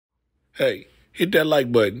Hey, hit that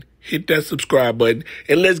like button, hit that subscribe button,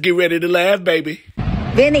 and let's get ready to laugh, baby.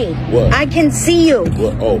 Vinny, What? I can see you.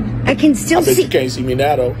 What? Oh, I can still I bet see you can't see me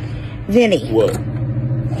now, though. Vinny. What?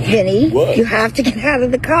 Vinny, What? you have to get out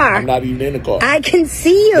of the car. I'm not even in the car. I can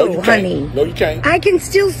see you, No, you can't. honey. No, you can't. I can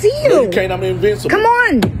still see you. No, you can't. I'm invincible. Come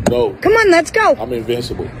on. No. Come on, let's go. I'm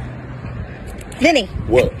invincible. Vinny.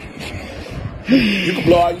 What? You can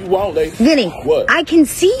blow all you want, lady. Vinny. What? I can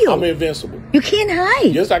see you. I'm invincible. You can't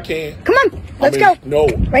hide. Yes, I can. Come on, let's go. No.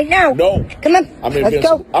 Right now. No. Come on. I'm Let's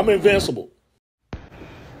invincible. go. I'm invincible.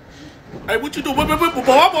 Hey, what you doing? Boy,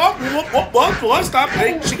 stop.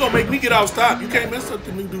 Hey, she gonna make me get out. Stop. You can't mess up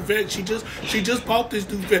the new duvet. She just bought this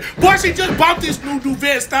duvet. Boy, she just bought this new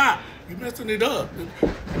duvet. Stop. You messing it up.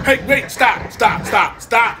 Hey, wait, stop.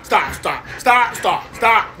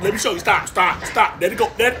 Let me show you. Stop. Let it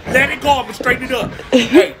go. Let it go. I'm gonna straighten it up.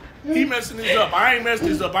 Hey, he messing this up. I ain't messing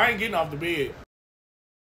this up. I ain't getting off the bed.